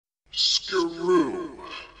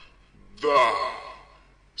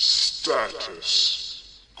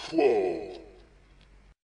status quo.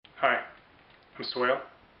 Hi, I'm Swail,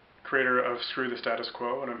 creator of Screw the Status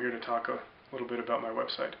Quo, and I'm here to talk a little bit about my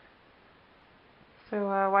website. So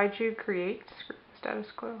why'd you create Screw the Status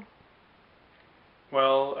Quo?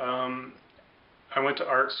 Well, I went to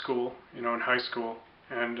art school, in high school,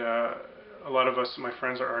 and a lot of us, my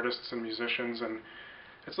friends, are artists and musicians, and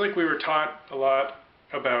it's like we were taught a lot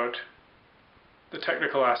about the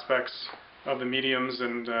technical aspects of the mediums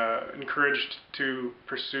and encouraged to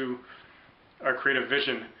pursue our creative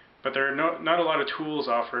vision, but there are not a lot of tools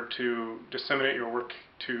offered to disseminate your work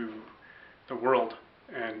to the world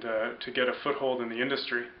and to get a foothold in the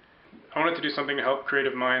industry. I wanted to do something to help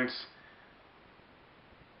creative minds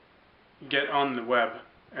get on the web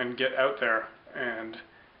and get out there and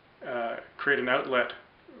create an outlet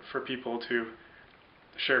for people to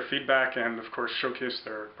share feedback and, of course, showcase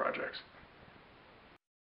their projects.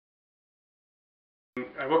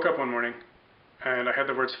 I woke up one morning and I had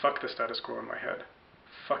the words "fuck the status quo" in my head.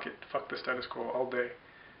 Fuck it, fuck the status quo all day.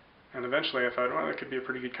 And eventually I thought, well, that could be a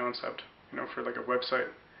pretty good concept, for like a website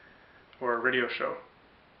or a radio show.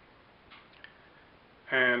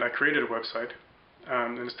 And I created a website.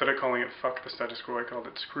 And instead of calling it "fuck the status quo," I called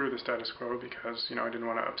it "Screw the Status Quo" because, I didn't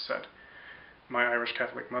want to upset my Irish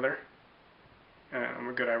Catholic mother. And I'm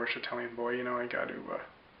a good Irish Italian boy, I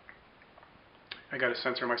got to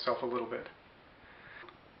censor myself a little bit.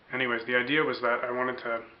 Anyways, the idea was that I wanted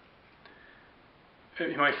to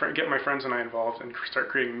get my friends and I involved and start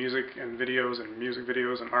creating music videos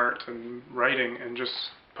and art and writing and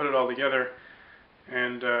just put it all together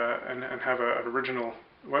and have an original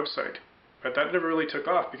website. But that never really took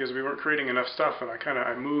off because we weren't creating enough stuff, and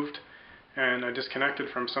I moved and I disconnected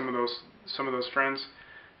from some of those friends,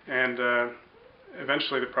 and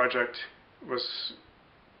eventually the project was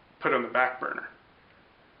put on the back burner.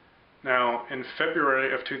 Now, in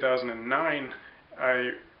February of 2009,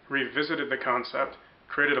 I revisited the concept,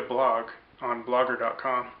 created a blog on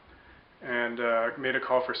blogger.com, and made a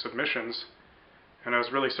call for submissions. And I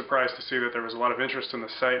was really surprised to see that there was a lot of interest in the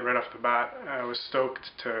site right off the bat. I was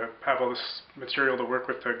stoked to have all this material to work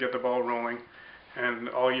with to get the ball rolling. And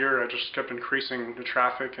all year I just kept increasing the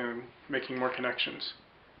traffic and making more connections.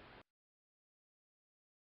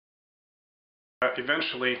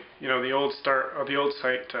 Eventually, the old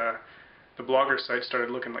site, the Blogger site, started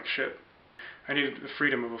looking like shit. I needed the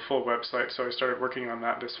freedom of a full website, so I started working on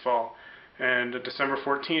that this fall. And December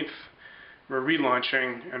 14th, we're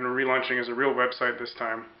relaunching, and we're relaunching as a real website this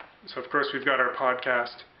time. So of course we've got our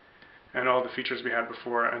podcast and all the features we had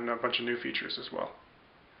before, and a bunch of new features as well.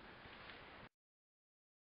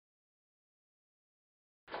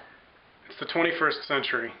 It's the 21st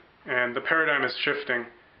century, and the paradigm is shifting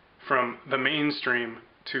from the mainstream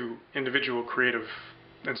to individual creative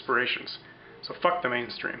inspirations. So fuck the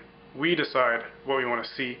mainstream. We decide what we want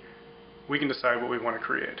to see. We can decide what we want to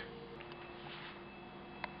create.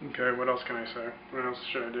 Okay, what else can I say? What else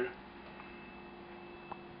should I do?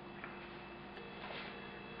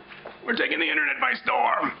 We're taking the internet by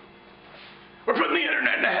storm! We're putting the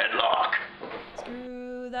internet in a headlock!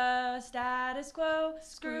 Screw the status quo,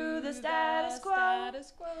 screw the status quo,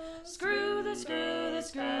 screw the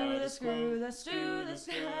status quo.